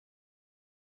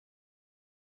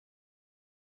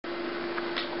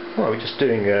Well, we're just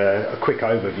doing a quick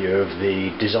overview of the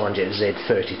DesignJet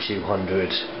Z3200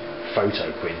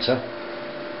 photo printer.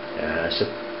 It's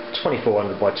a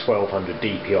 2400 by 1200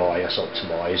 DPI, that's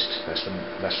optimised, that's the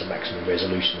maximum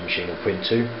resolution the machine will print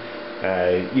to,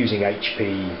 using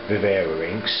HP Vivera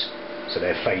inks, so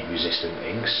they're fade resistant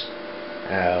inks,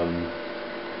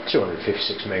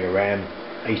 256 mega RAM,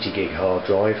 80 gig hard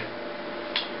drive,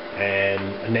 and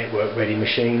a network ready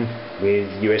machine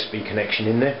with USB connection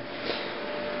in there.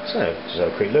 So, just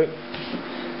have a quick look.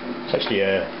 It's actually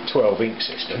a 12 ink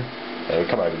system. We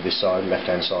come over to this side, left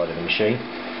hand side of the machine,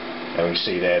 and we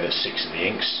see there that 6 of the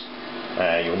inks.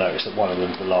 You'll notice that one of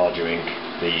them's the larger ink,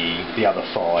 the other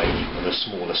 5 are the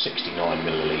smaller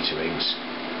 69ml inks,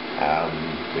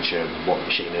 which are what the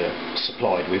machine are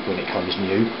supplied with when it comes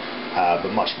new,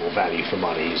 but much more value for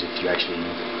money is if you actually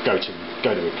go to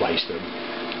replace them,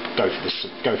 go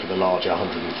for the larger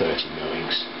 130ml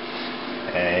inks.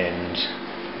 And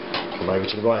come over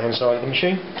to the right hand side of the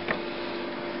machine,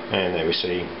 and there we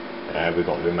see we've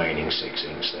got the remaining 6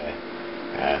 inks there,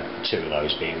 2 of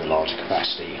those being the larger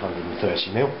capacity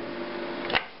 130ml.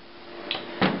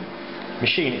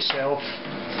 Machine itself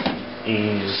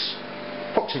is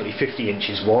approximately 50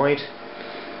 inches wide,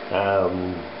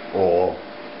 or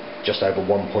just over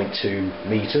 1.2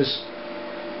 meters.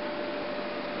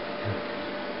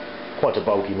 Quite a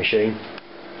bulky machine,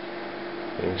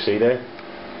 you can see there.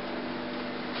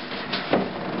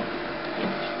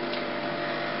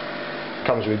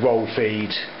 Comes with roll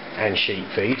feed and sheet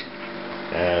feed.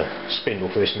 Spindle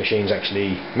for this machine is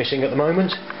actually missing at the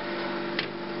moment.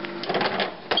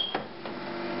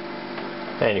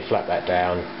 And you flap that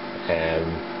down,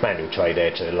 and manual tray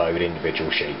there to load individual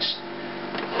sheets.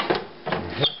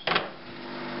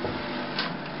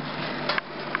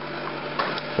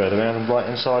 Further around on the right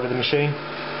hand side of the machine,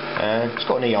 it's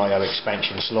got an EIO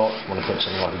expansion slot. I want to put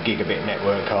something like a gigabit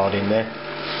network card in there.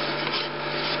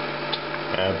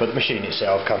 But the machine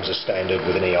itself comes as standard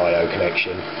with an EIO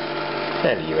connection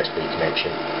and a USB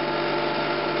connection.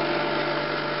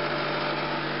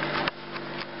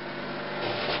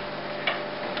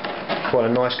 Quite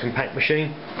a nice compact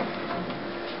machine.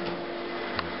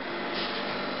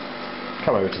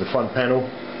 Come over to the front panel,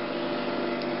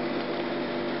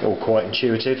 all quite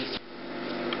intuitive.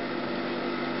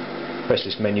 Press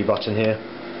this menu button here,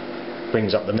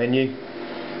 brings up the menu,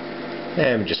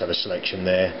 and we just have a selection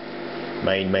there.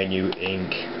 Main menu,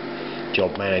 ink,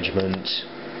 job management,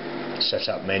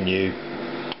 setup menu,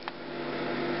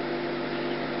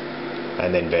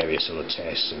 and then various sort of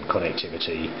tests and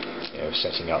connectivity,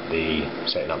 setting up the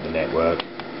network.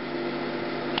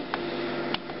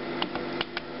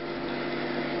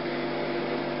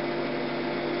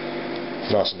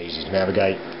 Nice and easy to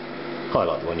navigate.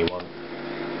 Highlight the one you want,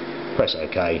 press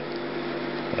OK,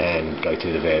 and go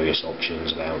through the various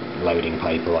options about loading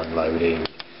paper, unloading,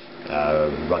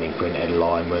 running printhead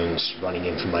alignments, running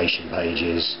information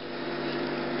pages.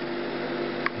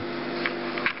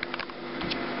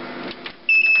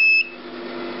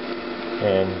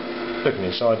 And looking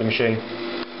inside the machine,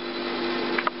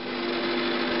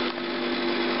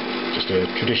 just a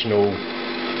traditional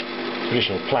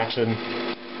platen.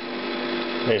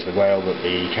 There's the rail that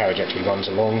the carriage actually runs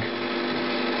along.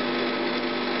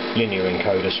 Linear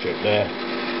encoder strip there.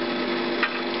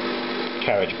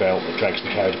 Carriage belt that drags the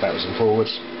carriage backwards and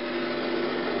forwards.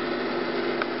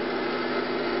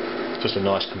 Just a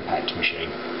nice compact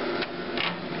machine.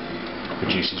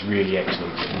 Produces really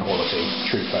excellent quality,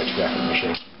 true photographic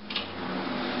machine.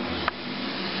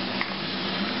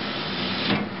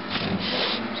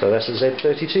 So that's the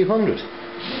Z3200.